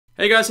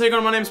Hey guys, how you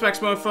going? My name's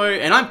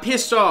MaxMofo, and I'm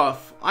pissed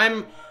off.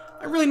 I'm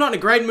really not in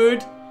a great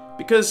mood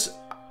because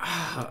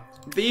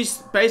these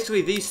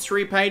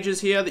 3 pages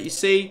here that you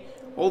see,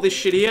 all this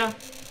shit here,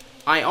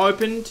 I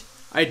opened.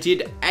 I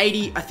did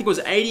 80, I think it was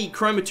 80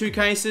 Chroma 2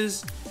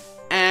 cases,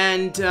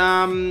 and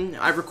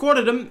I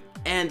recorded them,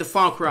 and the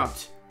file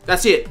corrupt.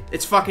 That's it.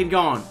 It's fucking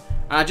gone.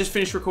 I just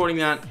finished recording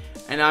that,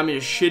 and I'm in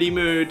a shitty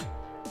mood.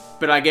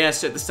 But I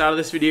guess at the start of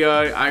this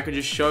video, I could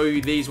just show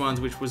you these ones,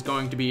 which was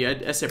going to be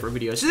a separate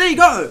video. So there you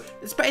go!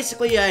 It's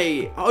basically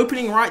a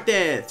opening right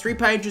there. 3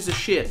 pages of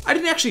shit. I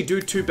didn't actually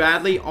do too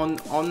badly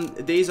on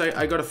these.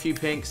 I got a few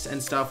pinks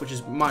and stuff, which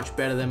is much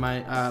better than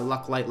my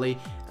luck lately.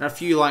 And a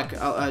few like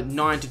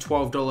 $9 to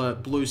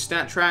 $12 blue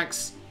stat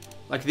tracks.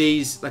 Like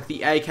these, like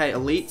the AK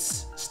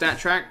Elites stat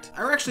track,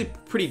 are actually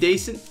pretty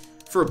decent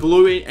for a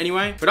blue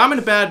anyway. But I'm in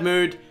a bad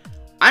mood.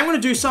 I'm gonna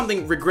do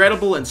something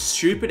regrettable and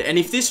stupid, and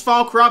if this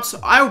file corrupts,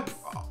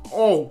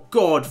 oh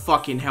god,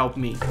 fucking help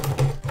me.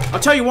 I'll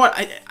tell you what,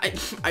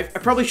 I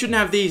probably shouldn't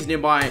have these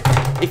nearby.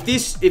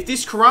 If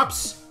this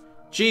corrupts,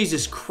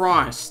 Jesus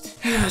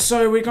Christ.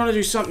 So we're gonna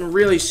do something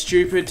really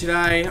stupid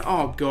today.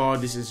 Oh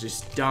god, this is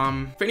just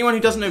dumb. For anyone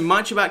who doesn't know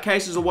much about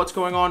cases or what's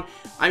going on,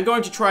 I'm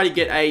going to try to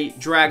get a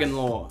Dragon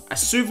Lore, a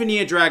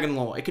Souvenir Dragon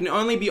Lore. It can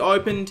only be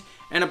opened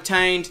and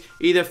obtained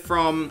either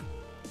from...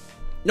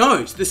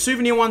 No, the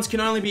souvenir ones can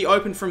only be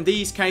opened from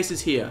these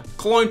cases here.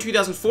 Cologne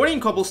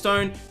 2014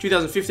 Cobblestone,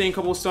 2015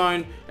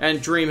 Cobblestone, and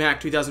DreamHack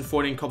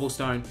 2014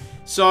 Cobblestone.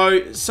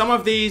 So, some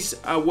of these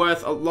are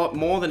worth a lot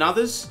more than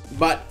others,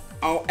 but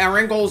our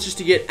end goal is just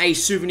to get a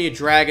Souvenir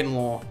Dragon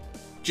Lore.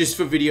 Just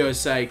for video's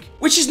sake.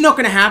 Which is not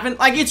gonna happen.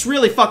 Like, it's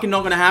really fucking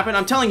not gonna happen.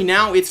 I'm telling you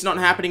now, it's not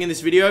happening in this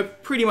video.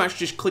 Pretty much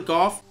just click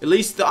off. At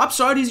least the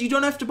upside is you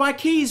don't have to buy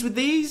keys with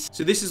these.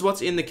 So this is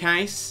what's in the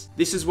case.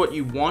 This is what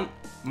you want.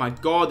 My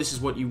god, this is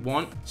what you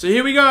want. So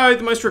here we go.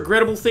 The most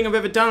regrettable thing I've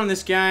ever done in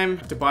this game. I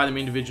have to buy them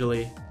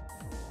individually.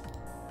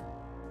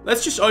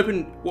 Let's just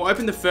we'll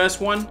open the first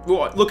one.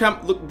 Look,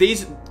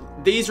 these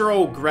are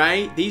all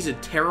grey. These are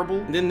terrible.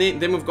 And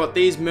then we've got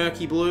these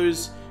murky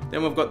blues.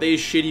 Then we've got these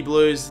shitty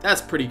blues.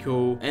 That's pretty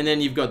cool. And then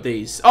you've got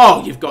these.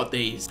 Oh, you've got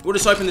these. We'll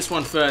just open this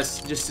one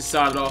first, just to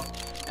start it off.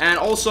 And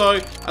also,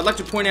 I'd like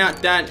to point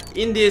out that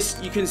in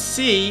this, you can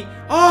see...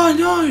 Oh,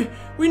 no!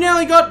 We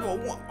nearly got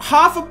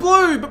half a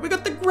blue, but we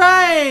got the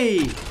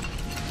grey!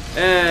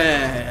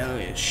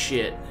 Oh,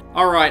 shit.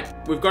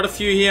 Alright, we've got a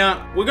few here.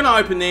 We're gonna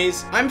open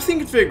these. I'm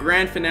thinking for a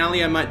grand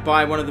finale, I might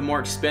buy one of the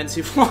more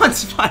expensive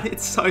ones, but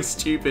it's so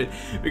stupid.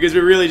 Because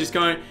we're really just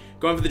going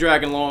for the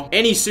Dragon Lore.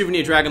 Any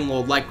Souvenir Dragon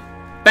Lore, like...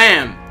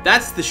 Bam!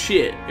 That's the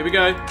shit. Here we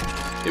go.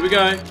 Here we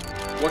go.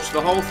 Watch the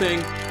whole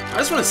thing. I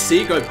just want to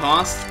see it go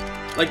past.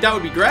 Like, that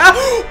would be great.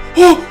 Oh,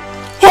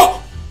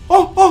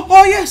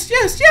 yes.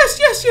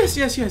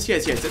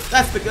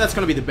 That's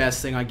gonna be the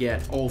best thing I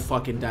get all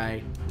fucking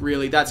day.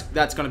 Really,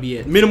 that's gonna be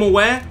it. Minimal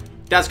wear,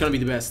 that's gonna be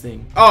the best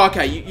thing. Oh,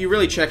 okay, you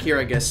really check here,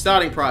 I guess.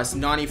 Starting price,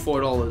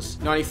 $94.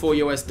 94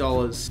 US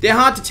dollars. They're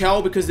hard to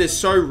tell because they're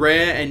so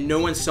rare and no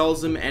one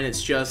sells them, and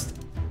it's just...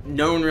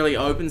 No one really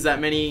opens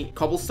that many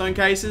Cobblestone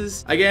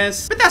cases, I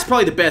guess. But that's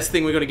probably the best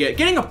thing we're gonna get.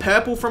 Getting a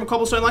purple from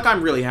Cobblestone, like,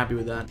 I'm really happy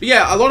with that. But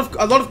yeah, a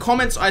lot of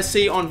comments I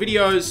see on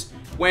videos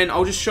when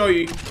I'll just show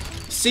you.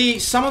 See,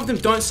 some of them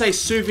don't say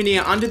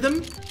souvenir under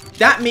them.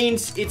 That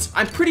means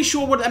I'm pretty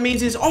sure what that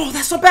means is, oh,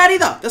 that's not bad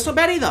either. That's not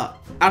bad either.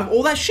 Out of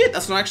all that shit,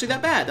 that's not actually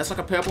that bad. That's like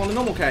a purple on the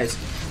normal case.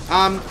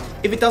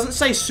 If it doesn't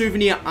say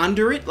souvenir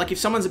under it, like if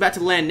someone's about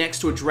to land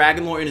next to a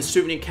Dragon Lore in a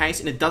souvenir case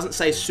and it doesn't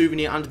say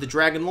souvenir under the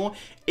Dragon Lore,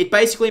 it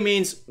basically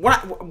means,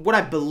 what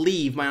I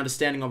believe my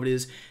understanding of it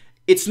is,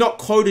 it's not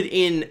coded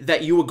in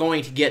that you were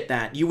going to get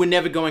that. You were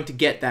never going to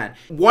get that.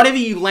 Whatever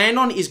you land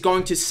on is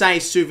going to say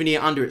souvenir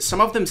under it.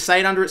 Some of them say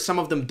it under it, some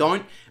of them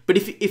don't. But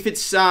if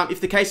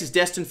the case is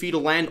destined for you to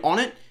land on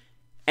it,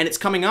 and it's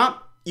coming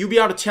up, you'll be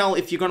able to tell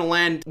if you're going to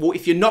land, well,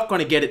 if you're not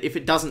going to get it, if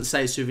it doesn't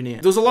say souvenir.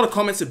 There was a lot of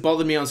comments that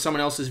bothered me on someone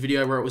else's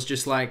video where it was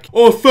just like,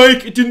 oh,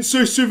 fake, it didn't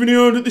say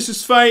souvenir on it, this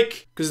is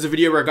fake. Because it's a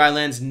video where a guy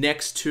lands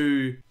next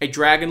to a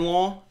Dragon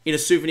Lore in a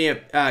souvenir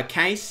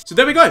case. So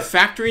there we go,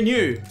 factory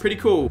new. Pretty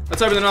cool.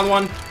 Let's open another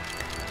one.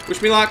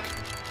 Wish me luck.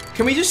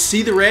 Can we just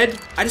see the red?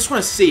 I just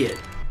want to see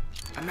it.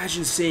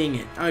 Imagine seeing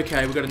it.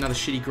 Okay, we got another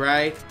shitty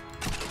grey.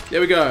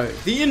 There we go.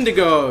 The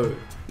indigo.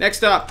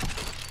 Next up,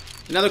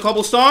 another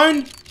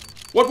Cobblestone.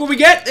 What will we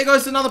get? There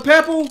goes another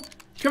purple.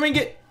 Can we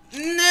get...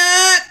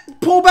 Nah,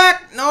 pull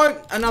back.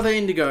 No, another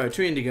indigo.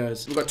 2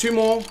 indigos. We've got 2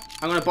 more.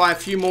 I'm gonna buy a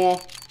few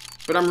more,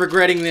 but I'm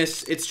regretting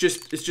this. It's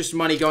just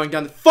money going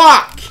down the...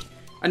 Fuck!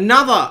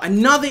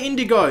 Another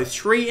indigo.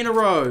 3 in a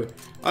row.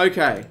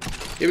 Okay.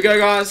 Here we go,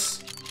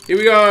 guys. Here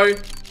we go.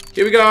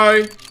 Here we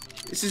go.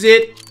 This is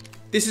it.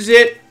 This is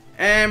it.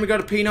 And we got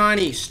a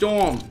P90.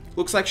 Storm.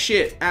 Looks like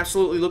shit.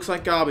 Absolutely looks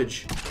like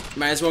garbage.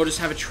 May as well just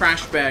have a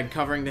trash bag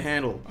covering the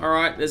handle.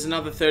 Alright, there's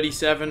another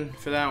 37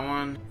 for that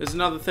one. There's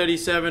another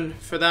 37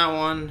 for that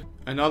one.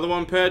 Another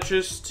one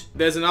purchased.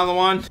 There's another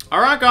one.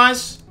 Alright,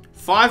 guys.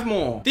 5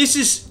 more.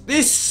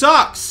 This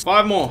sucks.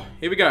 5 more.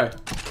 Here we go.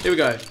 Here we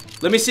go.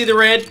 Let me see the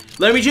red.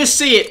 Let me just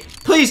see it.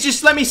 Please,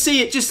 just let me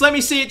see it. Just let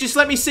me see it. Just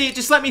let me see it.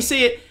 Just let me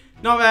see it.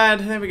 Not bad.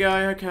 There we go.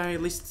 Okay,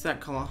 at least it's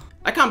that color.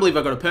 I can't believe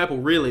I got a purple,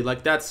 really.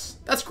 Like, that's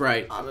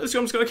great. I'm just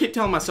gonna keep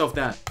telling myself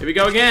that. Here we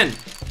go again.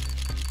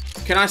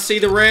 Can I see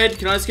the red?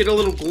 Can I just get a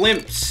little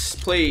glimpse,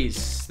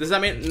 please? Does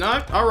that mean...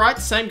 No? Alright,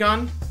 same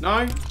gun.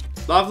 No?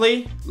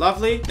 Lovely.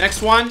 Lovely.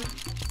 Next one.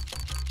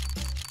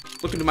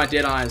 Look into my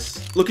dead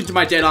eyes. Look into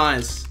my dead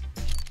eyes.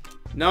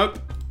 Nope.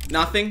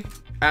 Nothing.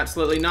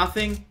 Absolutely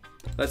nothing.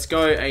 Let's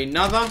go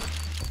another.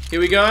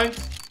 Here we go.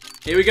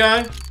 Here we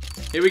go.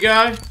 Here we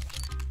go.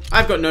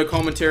 I've got no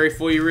commentary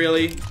for you,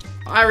 really.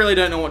 I really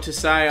don't know what to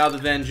say other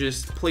than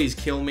just, please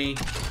kill me.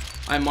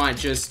 I might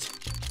just...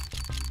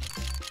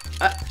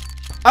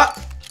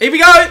 here we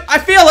go! I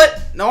feel it!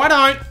 No, I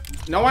don't.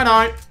 No, I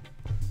don't.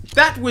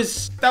 That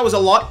was a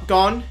lot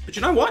gone. But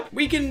you know what?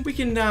 We can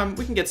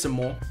get some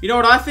more. You know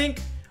what I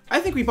think? I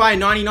think we buy a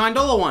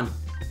 $99 one.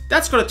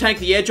 That's gotta take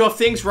the edge off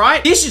things,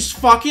 right? This is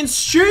fucking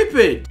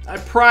stupid. I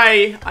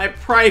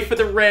pray for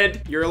the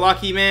red. You're a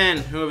lucky man,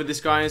 whoever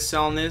this guy is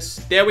selling this.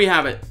 There we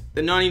have it.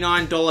 The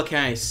 $99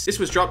 case. This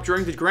was dropped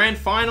during the grand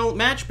final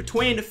match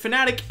between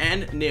Fnatic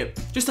and Nip.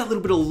 Just that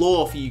little bit of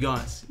lore for you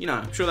guys. You know,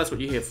 I'm sure that's what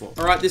you're here for.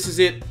 All right, this is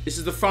it. This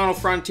is the final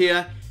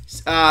frontier.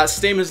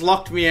 Steam has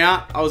locked me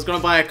out. I was gonna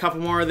buy a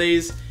couple more of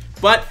these,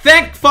 but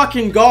thank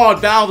fucking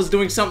God Valve is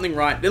doing something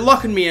right. They're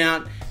locking me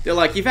out. They're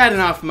like, you've had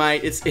enough,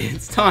 mate.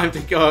 It's time to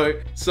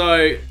go.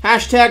 So,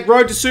 hashtag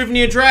road to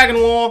Souvenir Dragon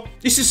Lore.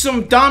 This is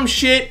some dumb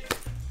shit.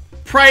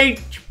 Pray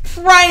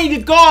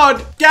to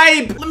God.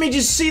 Gabe, let me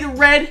just see the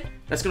red.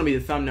 That's gonna be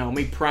the thumbnail.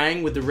 Me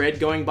praying with the red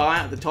going by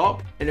at the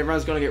top. And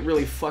everyone's gonna get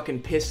really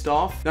fucking pissed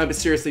off. No, but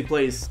seriously,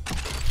 please.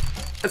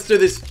 Let's do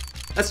this.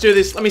 Let's do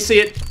this. Let me see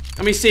it.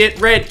 Let me see it.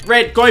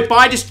 Red, go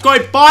by. Just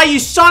go by, you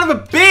son of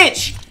a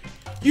bitch.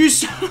 You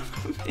son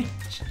of a bitch.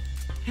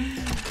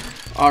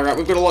 Alright,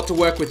 we've got a lot to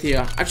work with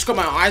here. I've just got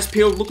my eyes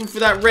peeled looking for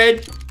that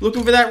red.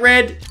 Looking for that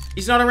red.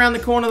 He's not around the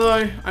corner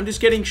though. I'm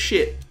just getting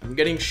shit. I'm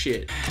getting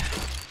shit.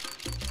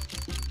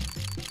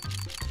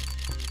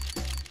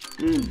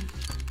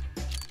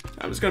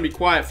 I'm just gonna be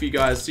quiet for you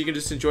guys so you can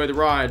just enjoy the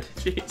ride.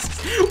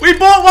 Jesus. We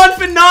bought one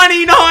for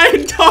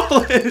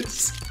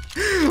 $99!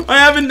 I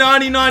have a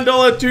 $99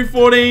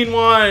 214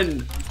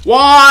 one.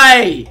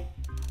 Why?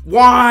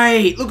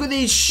 Why? Look at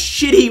these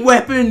shitty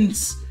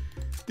weapons.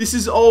 This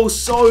is all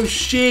so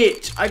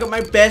shit. I got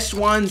my best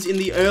ones in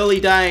the early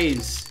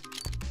days.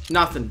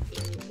 Nothing.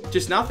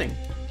 Just nothing.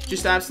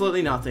 Just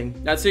absolutely nothing.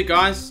 That's it,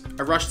 guys.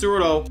 I rushed through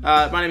it all.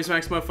 My name is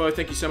MaxMofo.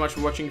 Thank you so much for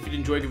watching. If you did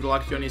enjoy, give it a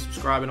like. If you want to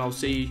subscribe, and I'll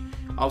see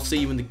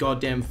you in the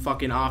goddamn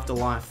fucking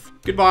afterlife.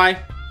 Goodbye.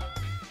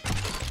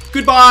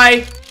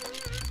 Goodbye.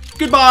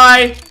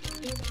 Goodbye.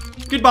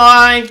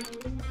 Goodbye.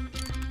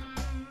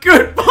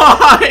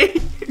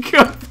 Goodbye.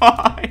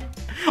 Goodbye.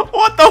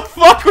 What the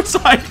fuck was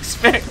I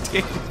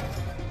expecting?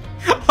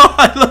 Oh,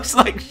 it looks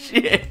like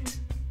shit.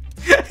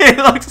 It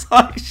looks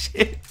like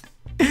shit.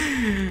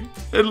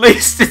 At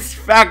least it's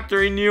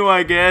factory new,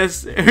 I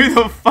guess. Who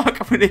the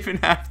fuck would even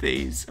have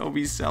these? Or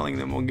be selling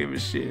them or give a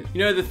shit. You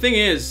know, the thing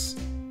is,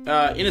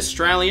 in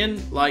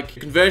Australian, like,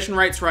 conversion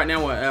rates right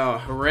now are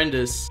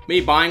horrendous.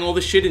 Me buying all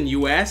this shit in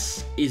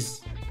US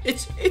is,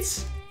 it's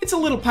a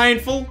little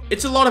painful.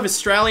 It's a lot of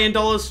Australian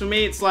dollars for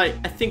me. It's like,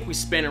 I think we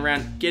spent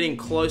around getting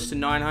close to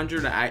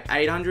 900 or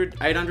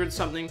 800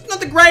 something. Not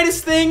the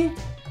greatest thing,